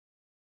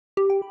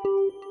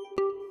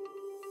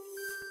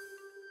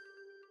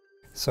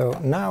So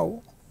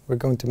now we're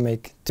going to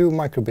make two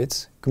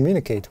microbits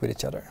communicate with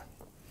each other.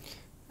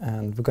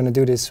 And we're going to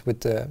do this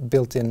with the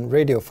built-in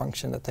radio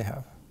function that they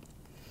have.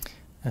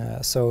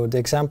 So the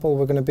example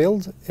we're going to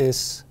build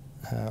is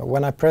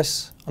when I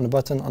press on the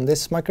button on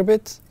this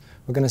microbit,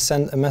 we're going to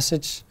send a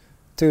message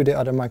to the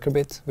other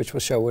microbit, which will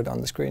show it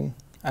on the screen,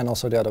 and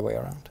also the other way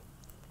around.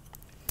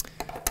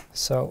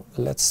 So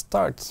let's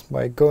start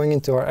by going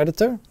into our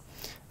editor.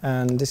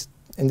 And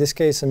in this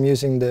case, I'm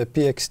using the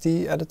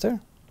PXT editor.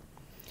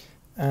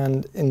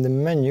 And in the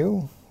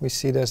menu, we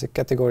see there's a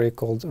category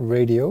called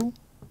radio.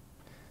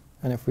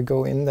 And if we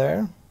go in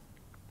there,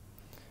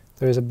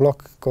 there is a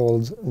block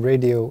called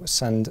radio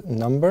send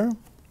number.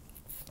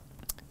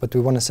 But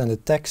we want to send a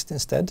text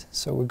instead,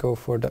 so we go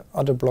for the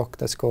other block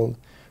that's called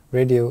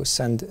radio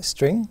send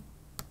string.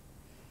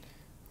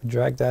 We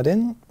drag that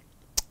in,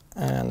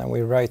 and then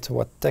we write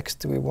what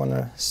text we want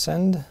to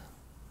send.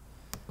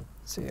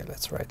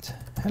 Let's write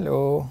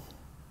hello.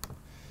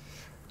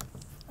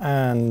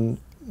 And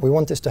we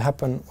want this to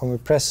happen when we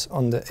press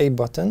on the A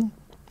button.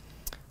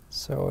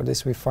 So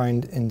this we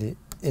find in the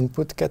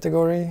input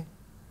category.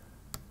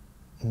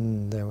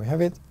 And there we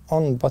have it,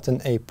 on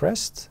button A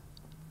pressed.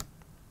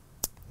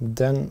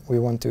 Then we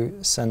want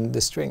to send the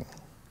string,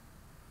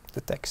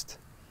 the text.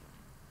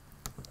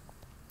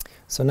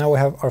 So now we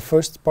have our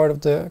first part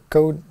of the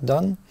code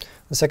done.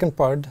 The second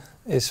part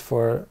is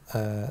for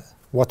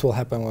what will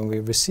happen when we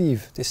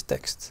receive this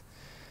text.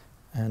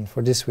 And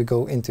for this we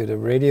go into the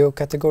radio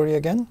category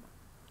again.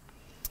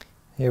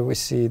 Here we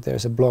see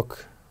there's a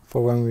block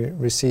for when we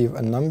receive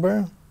a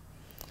number,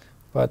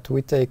 but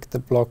we take the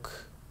block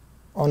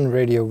on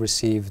radio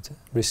received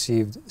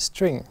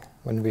string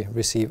when we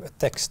receive a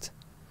text.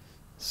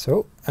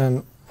 So,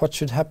 and what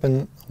should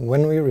happen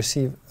when we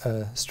receive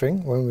a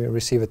string, when we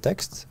receive a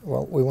text?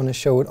 Well, we want to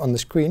show it on the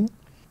screen,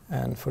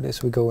 and for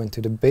this we go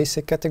into the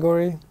basic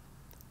category,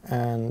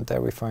 and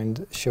there we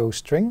find show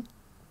string.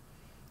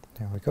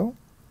 There we go.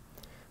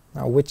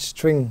 Now, which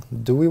string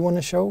do we want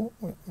to show?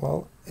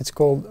 Well, it's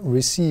called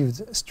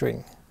received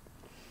string.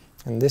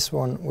 And this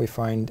one we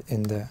find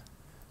in the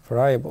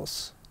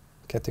variables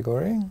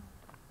category.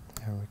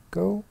 There we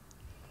go.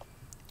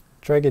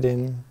 Drag it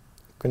in,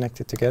 connect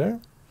it together.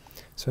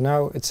 So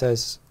now it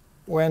says,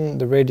 when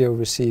the radio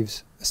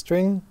receives a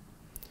string,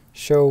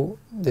 show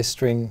this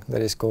string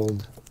that is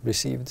called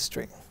received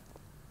string.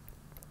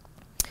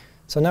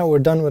 So now we're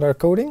done with our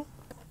coding.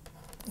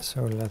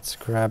 So let's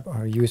grab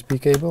our USB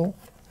cable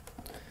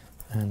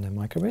and a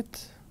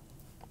microbit,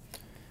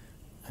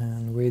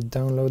 and we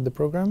download the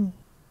program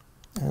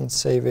and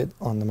save it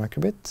on the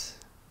microbit.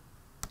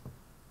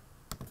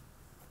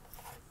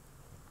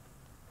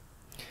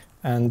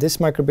 And this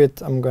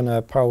microbit I'm going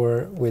to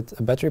power with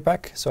a battery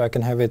pack, so I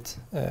can have it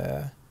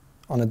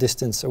on a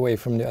distance away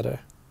from the other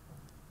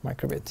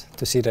microbit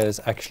to see that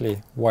it's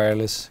actually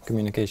wireless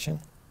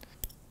communication.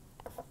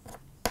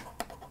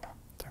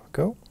 There we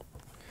go.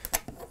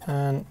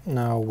 And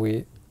now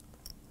we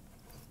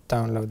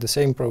download the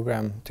same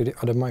program to the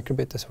other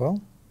microbit as well.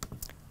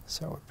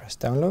 So we press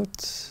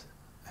download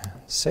and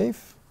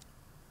save.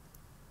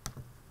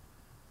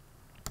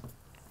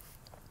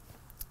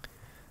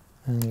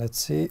 And let's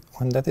see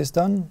when that is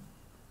done.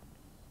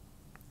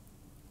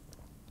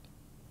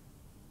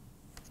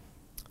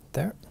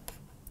 There.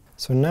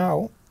 So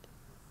now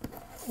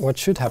what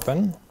should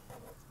happen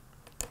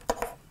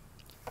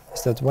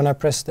is that when I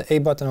press the A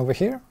button over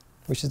here,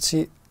 we should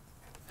see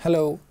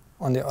hello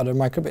on the other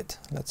microbit.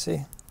 Let's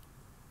see.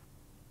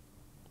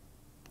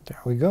 There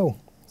we go.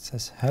 It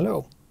says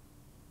hello.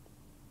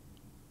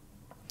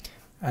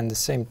 And the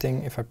same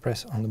thing if I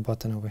press on the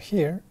button over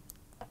here,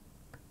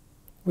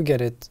 we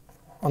get it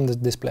on the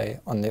display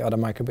on the other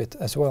microbit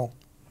as well.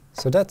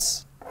 So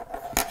that's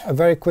a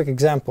very quick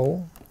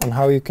example on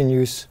how you can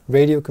use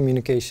radio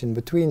communication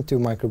between two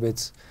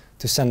microbits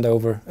to send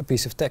over a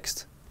piece of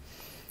text.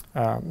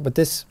 But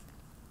this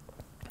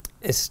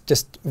is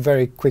just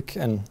very quick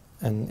and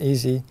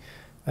easy.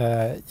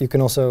 You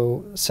can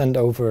also send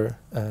over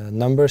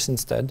numbers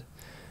instead.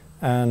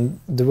 And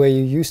the way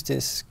you use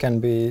this can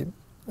be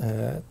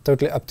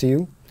totally up to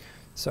you.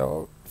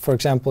 So, for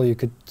example, you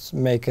could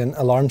make an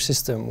alarm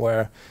system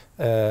where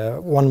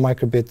one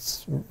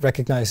microbit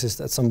recognizes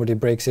that somebody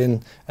breaks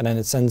in, and then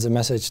it sends a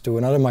message to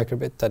another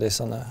microbit that is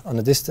on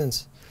a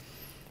distance.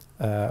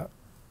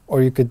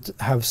 Or you could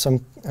have some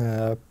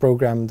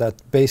program that,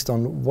 based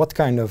on what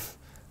kind of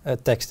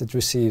text it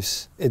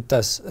receives, it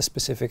does a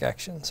specific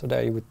action. So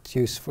there you would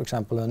use, for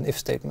example, an if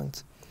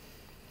statement.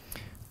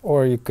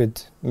 Or you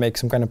could make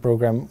some kind of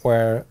program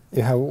where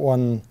you have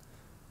one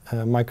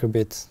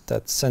microbit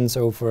that sends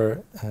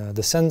over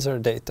the sensor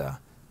data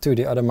to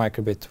the other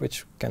microbit,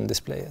 which can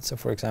display it. So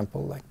for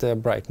example, like the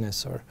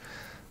brightness or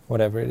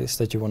whatever it is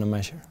that you want to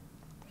measure.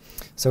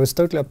 So it's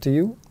totally up to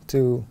you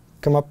to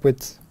come up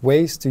with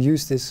ways to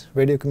use this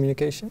radio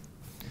communication.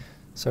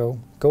 So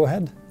go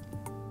ahead.